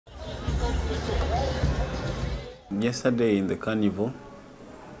Yesterday in the carnival,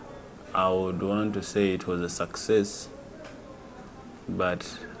 I would want to say it was a success, but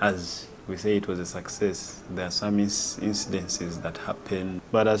as we say it was a success, there are some incidences that happen.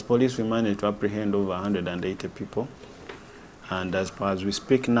 But as police, we managed to apprehend over 180 people, and as far as we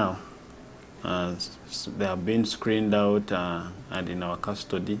speak now, they have been screened out and in our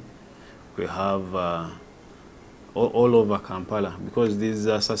custody. We have all over Kampala, because these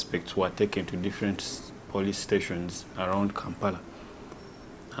suspects were taken to different police stations around Kampala.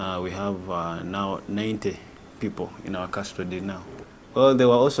 We have now 90 people in our custody now. Well, there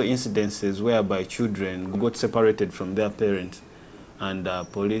were also incidences whereby children got separated from their parents, and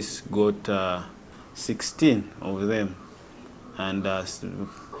police got 16 of them. And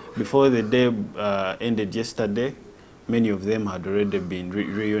before the day ended yesterday, many of them had already been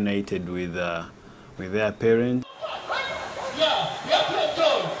reunited with their parents.